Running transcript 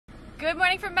Good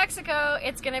morning from Mexico.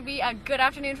 It's gonna be a good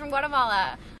afternoon from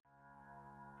Guatemala.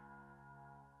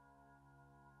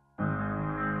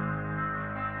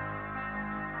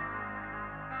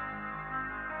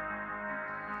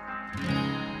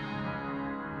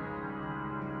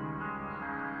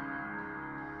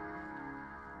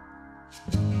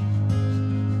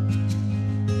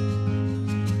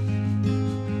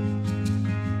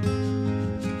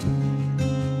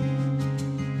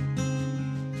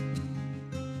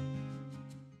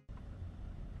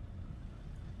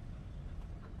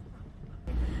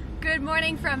 Good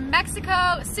morning from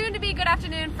Mexico, soon to be good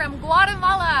afternoon from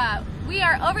Guatemala. We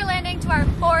are overlanding to our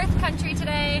 4th country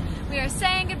today. We are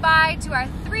saying goodbye to our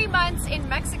 3 months in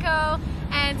Mexico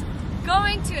and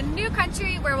going to a new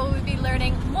country where we'll be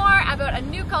learning more about a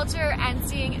new culture and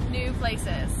seeing new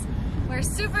places. We're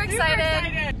super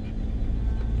excited.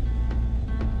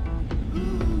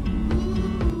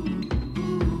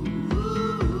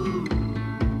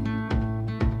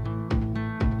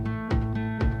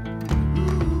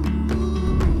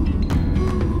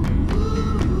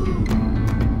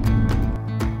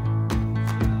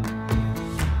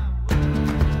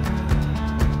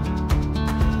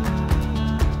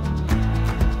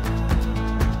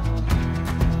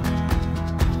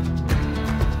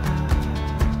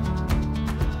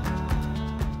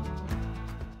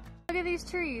 Look at these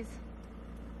trees.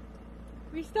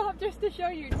 We stopped just to show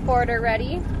you. Porter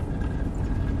ready,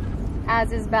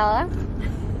 as is Bella.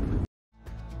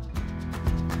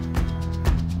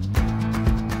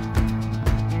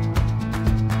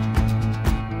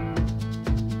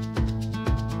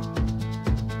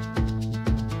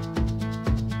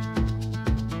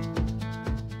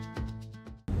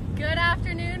 Good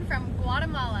afternoon from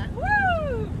Guatemala.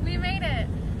 Woo! We made it.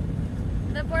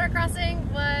 The border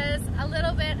crossing was a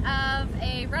little bit of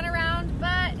a runaround,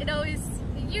 but it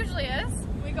usually is.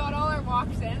 We got all our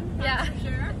walks in, that's for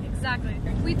sure. Exactly.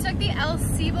 We took the El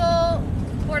Cibel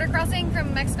border crossing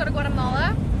from Mexico to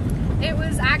Guatemala. It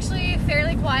was actually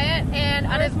fairly quiet and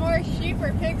There's more sheep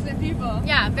or pigs than people.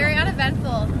 yeah, very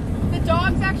uneventful. The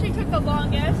dogs actually took the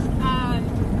longest.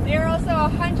 They were also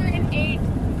 108,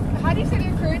 how do you say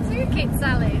their currency?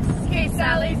 Quetzales.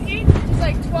 Quetzales each, which is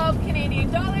like 12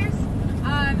 Canadian dollars.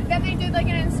 Then they did like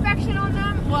an inspection on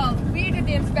them. Well, we did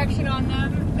the inspection on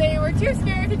them. They were too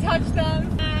scared to touch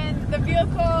them. And the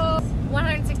vehicle...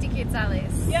 160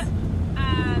 quetzales. Yep.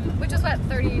 Which is what,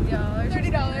 $30?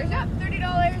 $30, yep,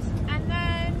 $30. And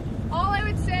then all I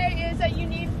would say is that you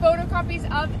need photocopies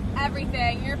of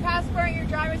everything. Your passport, your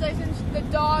driver's license, the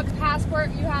dog's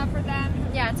passport you have for them.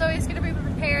 Yeah, it's always good to be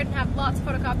prepared and have lots of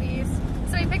photocopies.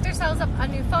 So we picked ourselves up a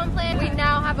new phone plan. We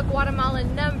now have a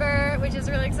Guatemalan number, which is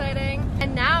really exciting.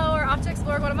 And now we're off to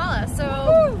explore Guatemala.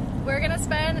 So we're gonna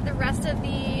spend the rest of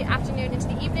the afternoon into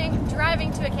the evening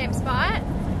driving to a camp spot.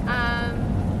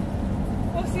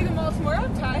 We'll see them all tomorrow,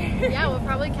 Ty. Yeah, we'll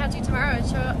probably catch you tomorrow and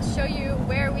show you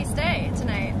where we stay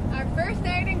tonight. Our first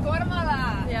night in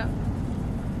Guatemala. Yeah.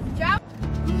 Ciao.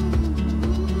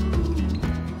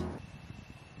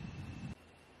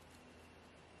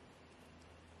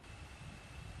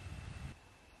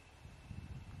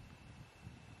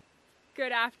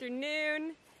 Good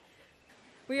afternoon.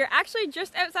 We are actually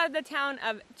just outside the town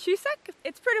of Chusac.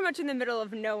 It's pretty much in the middle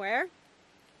of nowhere.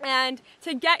 And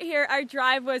to get here, our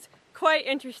drive was quite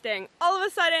interesting. All of a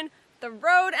sudden, the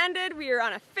road ended. We were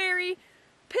on a ferry.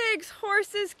 Pigs,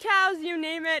 horses, cows, you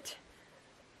name it.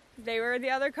 They were the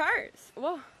other cars.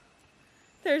 Whoa.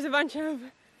 There's a bunch of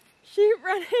sheep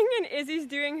running and Izzy's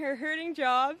doing her herding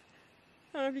job.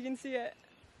 I don't know if you can see it.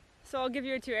 So I'll give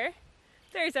you a tour.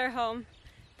 There's our home,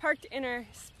 parked in our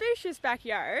spacious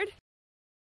backyard.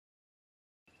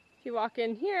 If you walk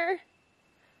in here,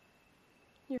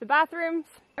 the bathrooms.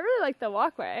 I really like the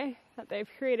walkway that they've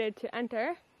created to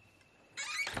enter.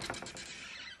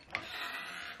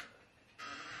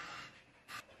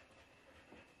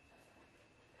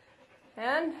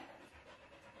 And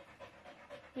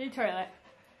new toilet.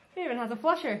 It even has a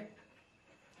flusher.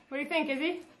 What do you think,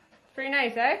 Izzy? Pretty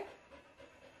nice, eh?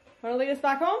 Want to lead us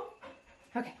back home?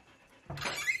 Okay.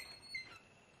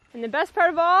 And the best part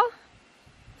of all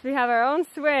is we have our own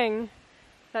swing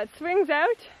that swings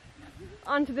out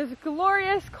onto this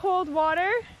glorious cold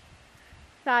water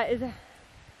that is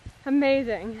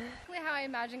amazing. Exactly how I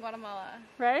imagine Guatemala.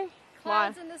 Right?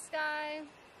 Clouds in the sky,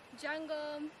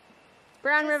 jungle.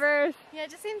 Brown rivers. Yeah,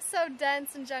 it just seems so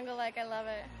dense and jungle-like. I love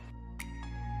it.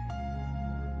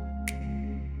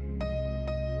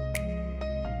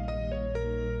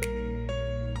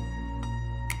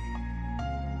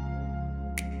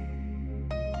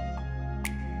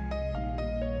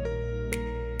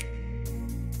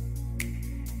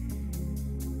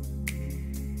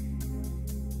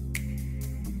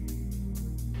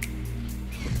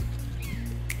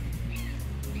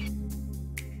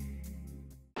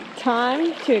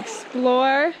 time to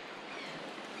explore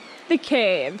the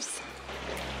caves.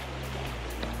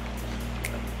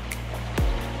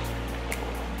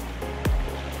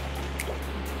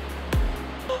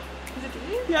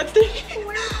 Yeah, it's taking.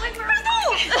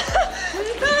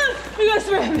 We gotta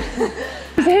swim.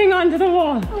 Just hang on to the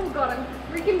wall. Oh god, I'm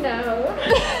freaking out.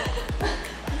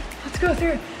 Let's go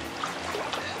through.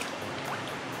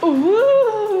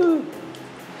 Ooh,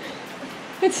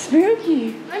 it's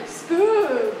spooky. I'm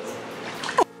spooked.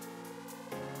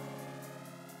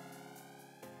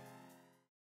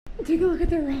 Take a look at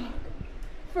the rock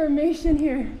formation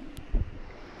here.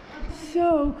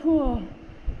 So cool.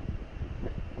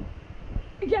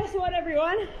 Guess what,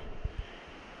 everyone?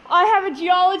 I have a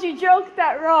geology joke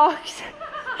that rocks.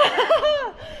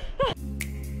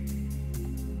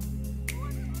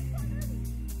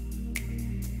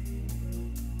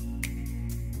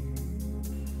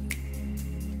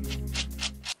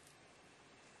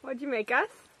 What'd you make us?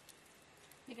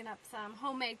 Picking up some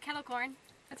homemade kettle corn.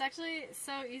 It's actually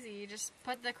so easy. You just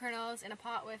put the kernels in a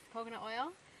pot with coconut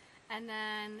oil, and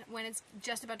then when it's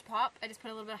just about to pop, I just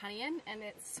put a little bit of honey in, and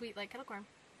it's sweet like kettle corn.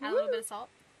 Add a little bit of salt.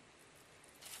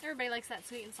 Everybody likes that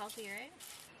sweet and salty, right?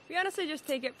 We honestly just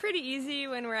take it pretty easy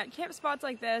when we're at camp spots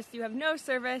like this. You have no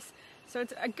service, so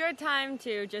it's a good time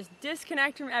to just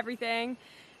disconnect from everything.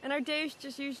 And our days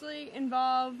just usually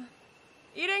involve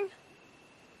eating.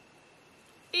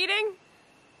 Eating.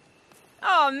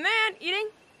 Oh man, eating.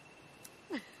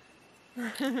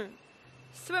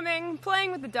 Swimming,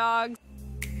 playing with the dogs.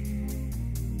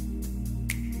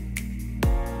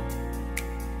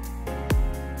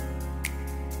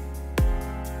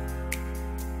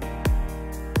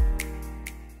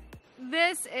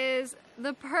 This is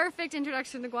the perfect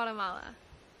introduction to Guatemala.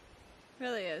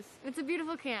 Really is. It's a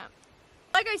beautiful camp.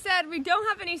 Like I said, we don't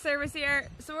have any service here,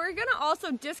 so we're gonna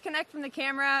also disconnect from the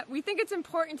camera. We think it's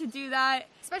important to do that.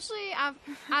 Especially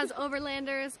as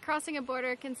overlanders, crossing a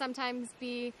border can sometimes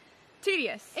be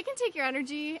tedious. It can take your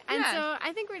energy, and so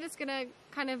I think we're just gonna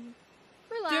kind of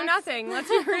relax. Do nothing, let's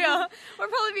be real. We'll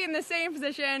probably be in the same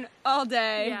position all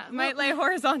day. Yeah, might lay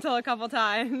horizontal a couple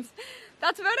times.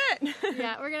 That's about it.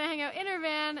 Yeah, we're gonna hang out in our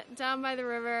van down by the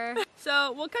river.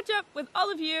 So we'll catch up with all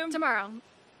of you tomorrow.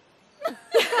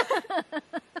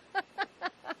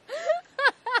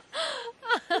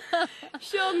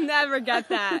 She'll never get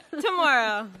that.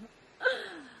 Tomorrow.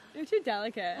 You're too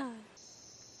delicate.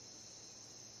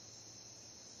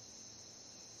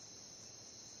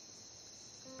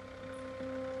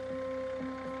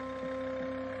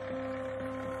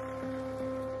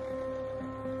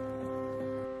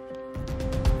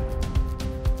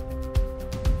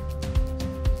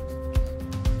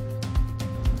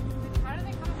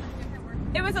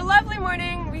 It was a lovely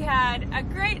morning. We had a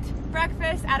great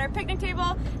breakfast at our picnic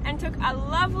table and took a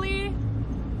lovely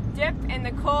dip in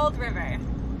the cold river.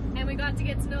 And we got to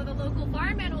get to know the local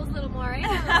farm animals a little more,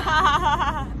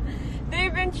 right?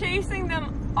 They've been chasing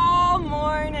them all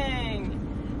morning.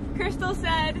 Crystal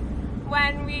said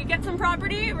when we get some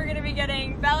property, we're going to be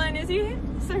getting Bella and Izzy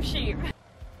some sheep.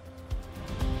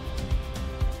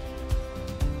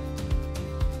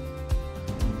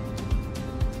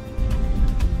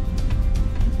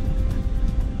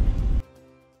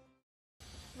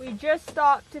 We just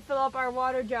stopped to fill up our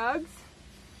water jugs,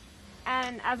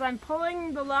 and as I'm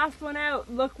pulling the last one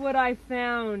out, look what I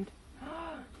found.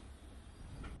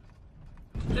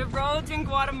 The roads in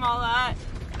Guatemala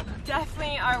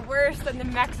definitely are worse than the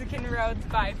Mexican roads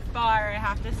by far, I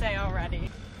have to say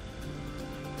already.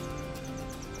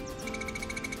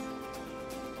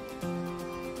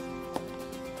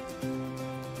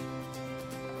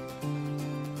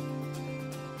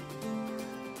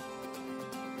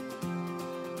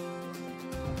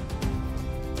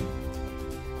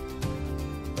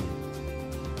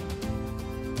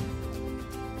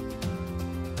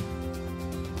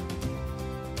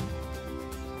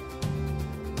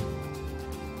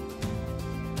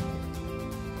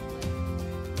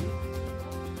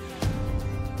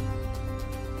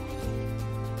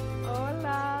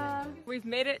 We've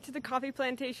made it to the coffee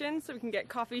plantation so we can get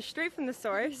coffee straight from the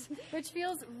source. Which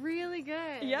feels really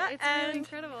good. Yeah, it's really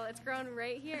incredible. It's grown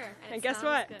right here. And guess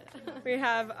what? We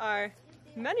have our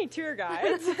many tour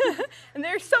guides and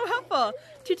they're so helpful,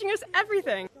 teaching us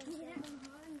everything.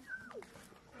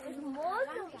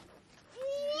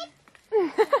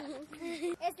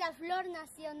 Es la flor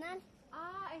nacional.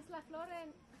 Ah, es la flor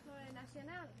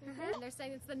nacional. And they're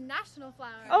saying it's the national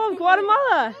flower. Oh,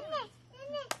 Guatemala!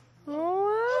 Oh,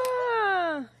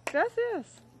 wow.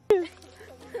 Gracias.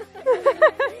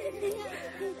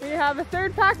 We have a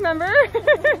third pack member.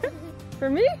 For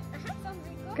me?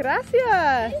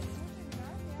 Gracias.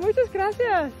 Muchas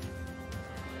gracias.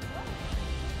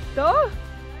 gusto?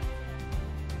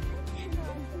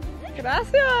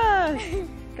 Gracias.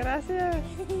 Gracias.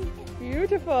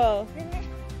 Beautiful.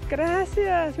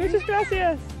 Gracias. Muchas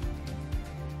gracias.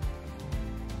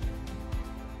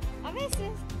 A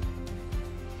veces.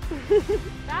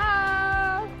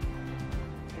 Ciao.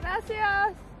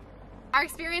 Gracias. Our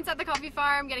experience at the coffee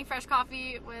farm getting fresh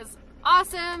coffee was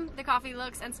awesome. The coffee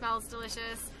looks and smells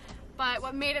delicious. But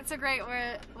what made it so great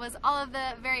was all of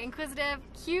the very inquisitive,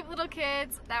 cute little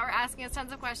kids that were asking us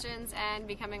tons of questions and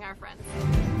becoming our friends.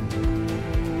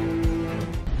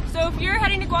 So if you're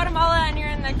heading to Guatemala and you're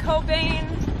in the Cobain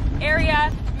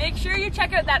area, make sure you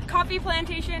check out that coffee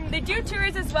plantation. They do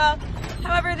tours as well.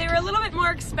 However, they were a little bit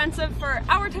more expensive for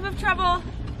our type of travel,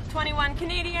 21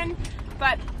 Canadian,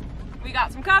 but we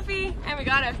got some coffee and we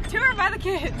got a tour by the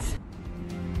kids.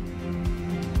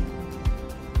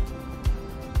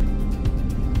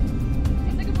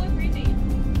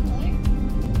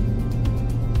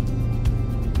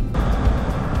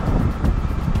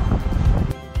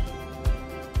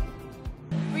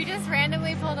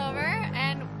 Randomly pulled over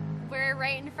and we're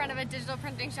right in front of a digital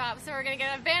printing shop, so we're gonna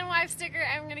get a van wife sticker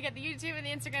and we're gonna get the YouTube and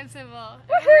the Instagram symbol.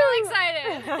 I'm really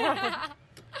excited.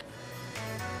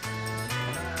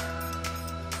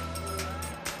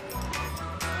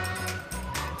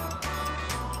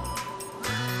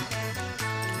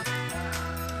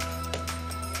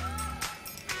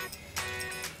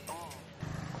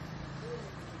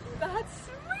 That's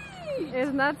sweet!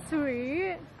 Isn't that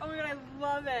sweet? Oh my god, I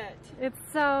love it. It's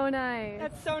so nice.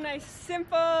 That's so nice.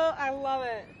 Simple. I love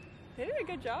it. They did a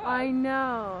good job. I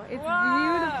know. It's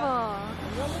Wow.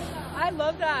 beautiful. I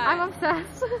love that. I'm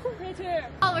obsessed. Me too.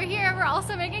 While we're here, we're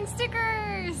also making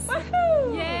stickers.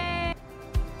 Woohoo! Yay!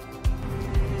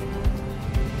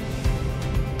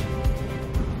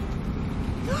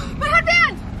 My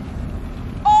headband!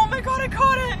 Oh my god, I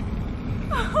caught it!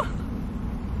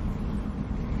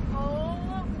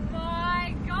 Oh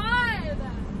my god!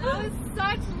 That was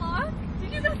such luck.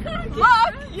 Did you just got a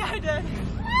Luck? Yeah, I did.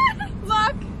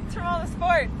 Luck! It's from all the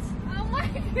sports. Oh my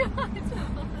god!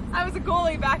 I was a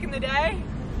goalie back in the day.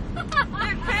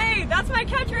 It paid. That's my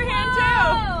catcher hand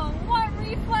Oh, what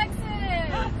reflexes!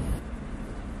 too.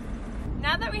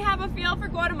 Now that we have a feel for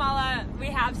Guatemala, we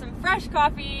have some fresh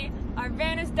coffee, our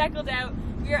van is deckled out,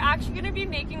 we are actually going to be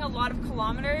making a lot of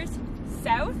kilometers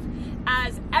south,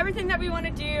 as everything that we want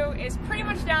to do is pretty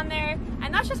much down there,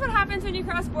 and that's just what happens when you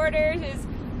cross borders. Is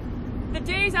the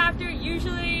days after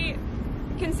usually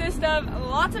consist of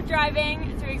lots of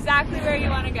driving to exactly where you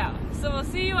want to go. So we'll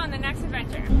see you on the next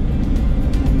adventure.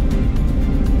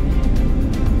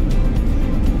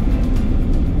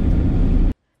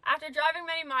 After driving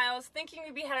many miles, thinking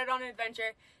we'd be headed on an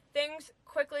adventure, things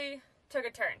quickly took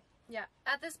a turn. Yeah,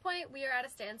 at this point we are at a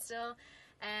standstill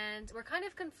and we're kind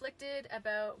of conflicted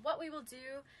about what we will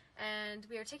do, and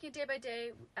we are taking it day by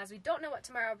day as we don't know what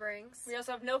tomorrow brings. We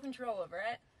also have no control over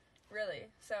it, really.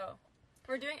 So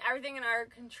we're doing everything in our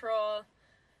control.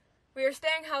 We are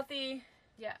staying healthy,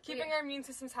 Yeah, keeping our immune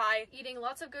systems high, eating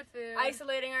lots of good food,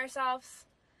 isolating ourselves,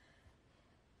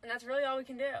 and that's really all we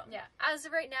can do. Yeah, as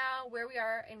of right now, where we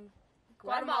are in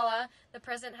Guatemala, the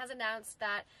president has announced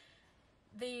that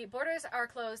the borders are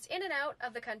closed in and out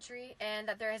of the country, and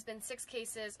that there has been 6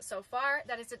 cases so far.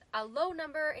 That is a low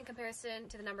number in comparison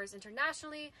to the numbers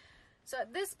internationally. So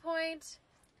at this point,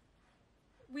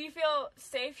 We feel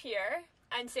safe here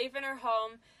and safe in our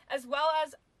home, as well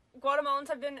as Guatemalans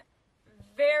have been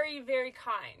very, very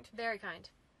kind. very kind.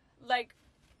 Like,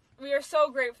 we are so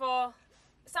grateful.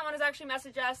 Someone has actually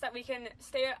messaged us that we can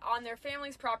stay on their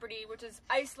family's property, which is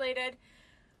isolated,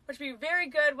 which would be very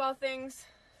good while things...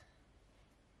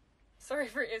 Sorry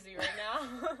for Izzy right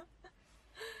now.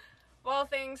 While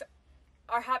things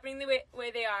are happening the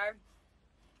way they are.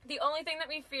 The only thing that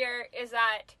we fear is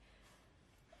that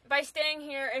by staying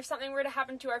here, if something were to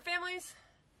happen to our families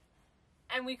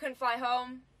and we couldn't fly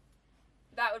home,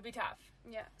 that would be tough.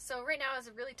 Yeah, so right now is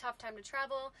a really tough time to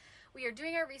travel. We are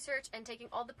doing our research and taking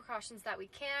all the precautions that we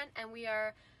can, and we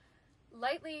are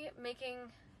lightly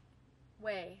making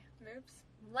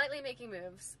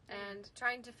moves and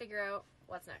trying to figure out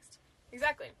what's next.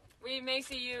 Exactly. We may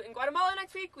see you in Guatemala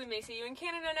next week. We may see you in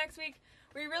Canada next week.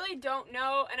 We really don't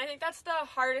know, and I think that's the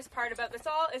hardest part about this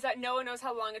all, is that no one knows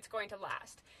how long it's going to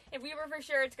last. If we were for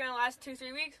sure it's going to last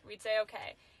 2-3 weeks, we'd say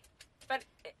okay. But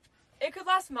it could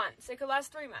last months. It could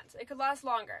last 3 months. It could last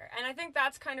longer. And I think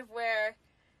that's kind of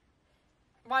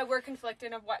why we're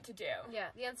conflicted of what to do. Yeah,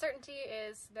 the uncertainty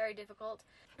is very difficult.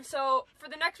 So for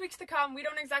the next weeks to come, we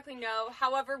don't exactly know.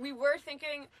 However, we were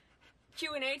thinking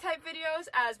Q&A type videos,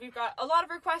 as we've got a lot of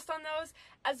requests on those,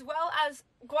 as well as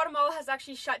Guatemala has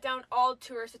actually shut down all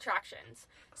tourist attractions.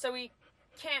 So we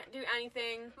can't do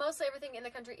anything. Mostly everything in the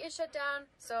country is shut down,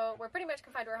 so we're pretty much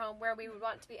confined to our home where we would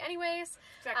want to be anyways.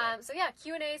 Exactly. So yeah,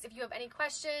 Q&As if you have any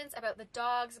questions about the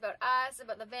dogs, about us,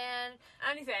 about the van,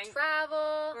 Anything.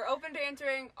 travel. We're open to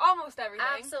answering almost everything.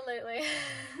 Absolutely.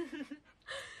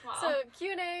 Wow. So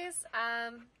Q&As,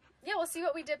 yeah, we'll see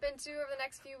what we dip into over the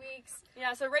next few weeks.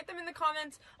 Yeah, so write them in the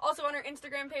comments. Also on our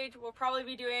Instagram page, we'll probably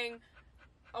be doing,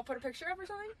 I'll put a picture up or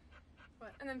something.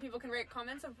 What? And then people can write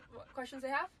comments of what questions they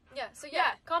have. Yeah, so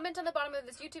Yeah. comment on the bottom of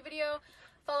this YouTube video,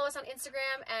 follow us on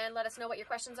Instagram, and let us know what your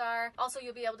questions are. Also,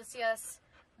 you'll be able to see us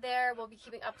there. We'll be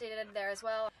keeping updated there as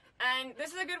well. And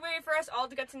this is a good way for us all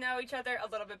to get to know each other a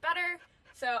little bit better.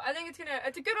 So I think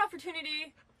it's a good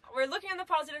opportunity. We're looking at the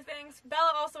positive things.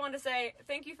 Bella also wanted to say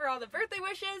thank you for all the birthday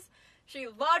wishes. She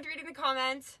loved reading the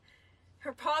comments.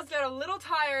 Her paws got a little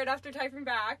tired after typing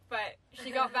back, but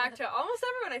she got back to almost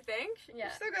everyone, I think. Yeah.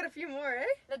 She still got a few more, eh?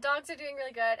 The dogs are doing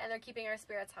really good, and they're keeping our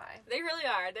spirits high. They really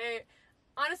are. They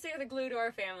honestly are the glue to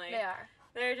our family. They are.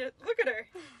 They're just, look at her.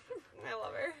 I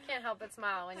love her. Can't help but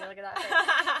smile when you look at that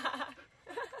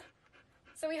face.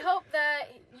 So we hope that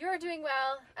you're doing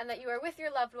well, and that you are with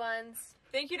your loved ones.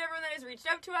 Thank you to everyone that has reached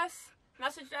out to us,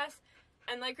 messaged us,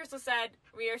 and like Crystal said,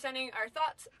 we are sending our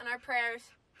thoughts and our prayers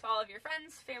to all of your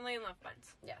friends, family, and loved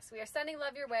ones. Yes, we are sending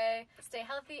love your way. Stay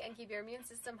healthy and keep your immune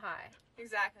system high.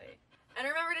 Exactly. And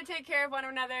remember to take care of one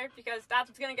another because that's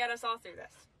what's going to get us all through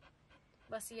this.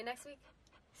 We'll see you next week.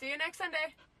 See you next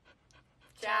Sunday.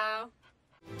 Ciao.